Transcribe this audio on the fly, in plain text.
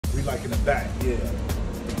be like in the back, yeah.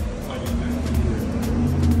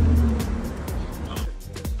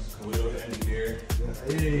 Will, the engineer.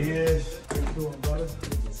 Yeah, he is. How you doing, brother?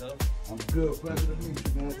 What's up? I'm good. Pleasure to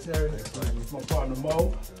meet you, man. Terry. It's my partner,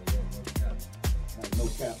 Mo. No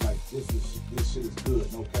cap, like this shit is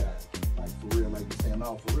good, no cap. Like for real, like you saying,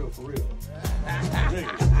 no, for real.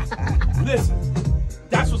 Listen,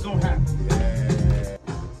 that's what's gonna happen. Yeah.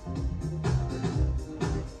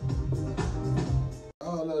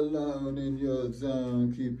 All alone in your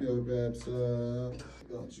zone, keep your raps up.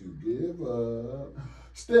 Don't you give up.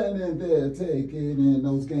 Standing there taking in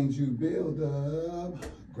those gains you build up.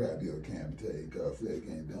 Grab your cam, take a flick,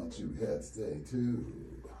 and don't you hesitate to.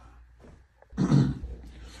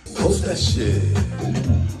 Post that shit.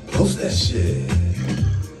 Post that shit.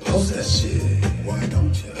 Post that shit. Why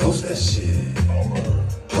don't you? Post that shit.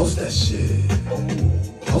 Post that shit.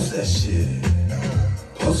 Post that shit.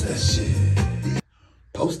 Post that shit.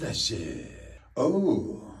 Post that shit.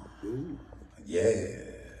 Oh, yeah.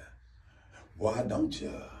 Why don't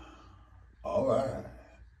you? All right.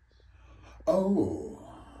 Oh,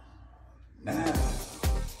 now,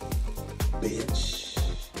 bitch.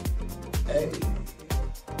 Hey.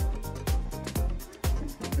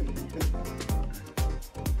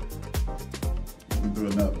 We do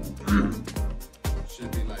another one.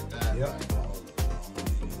 Should be like that. Yep. Like,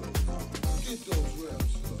 get those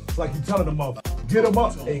reps up. It's like you telling them up. Get them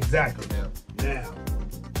up. Exactly. Yep. Now,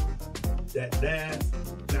 that dance,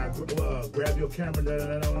 now grab your camera,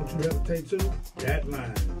 don't you hesitate to. That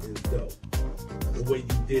line is dope. The way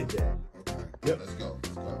you did that. Okay. Yep. Let's go.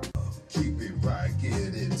 Keep it right, get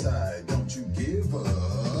it tight, don't you give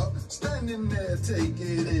up. Standing there, take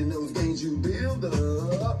it in those gains you build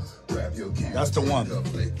up. Grab your camera, That's the one. take a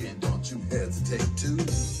flick, and don't you hesitate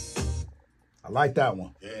to. I like that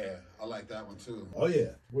one. Yeah, I like that one too. Oh yeah.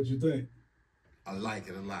 What you think? I like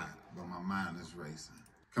it a lot, but my mind is racing.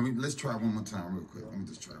 Let's try one more time real quick. Let me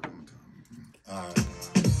just try one more time. All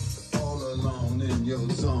right. All alone in your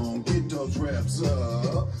zone, get those reps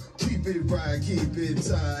up. Keep it right, keep it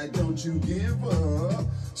tight, don't you give up.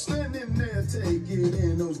 Standing there, take it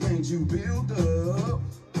in those gains you build up.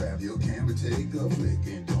 Grab your camera, take a flick,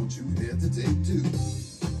 and don't you hesitate to.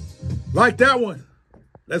 Like that one.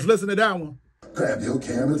 Let's listen to that one. Grab your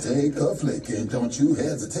camera, take a flick, and don't you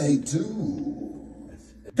hesitate to.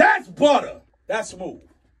 That's butter. That's smooth.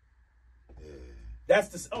 That's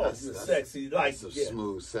the That's sexy, like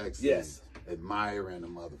smooth, sexy, yes, admiring the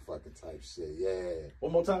motherfucking type shit, yeah.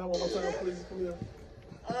 One more time, please.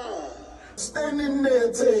 Standing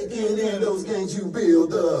there, taking in those gains you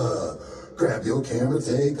build up. Grab your camera,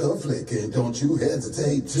 take a flick, and don't you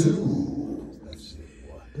hesitate to. That's it.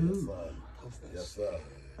 Yes, sir.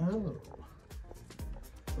 Oh.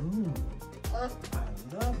 I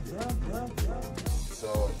love.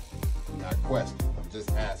 So, not question, I'm just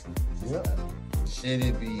asking. Yep. Should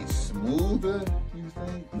it be smoother, you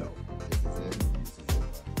think? No. This is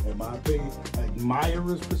it. In my opinion,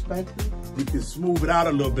 admirer's perspective, you can smooth it out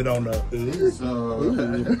a little bit on the So,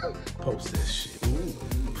 post that shit.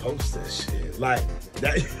 Post that shit. Like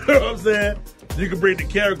that, you know what I'm saying? You can bring the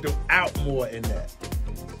character out more in that.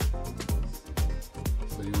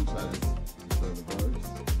 so you want to try this instead of the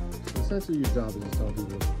verse? Essentially, your job is to tell people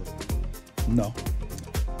what to do. No.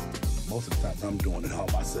 Most of the time, I'm doing it all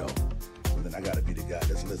myself. And then I got to be the guy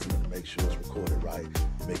that's listening to make sure it's recorded right,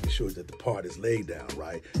 making sure that the part is laid down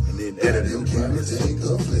right, and then editing it right.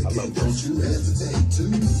 I love Don't you hesitate to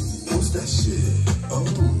post that shit. Oh,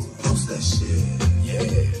 post that shit. Yeah,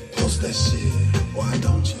 post that shit. Why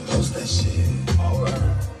don't you post that shit? All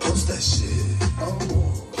right, post that shit.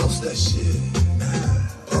 Oh, post that shit.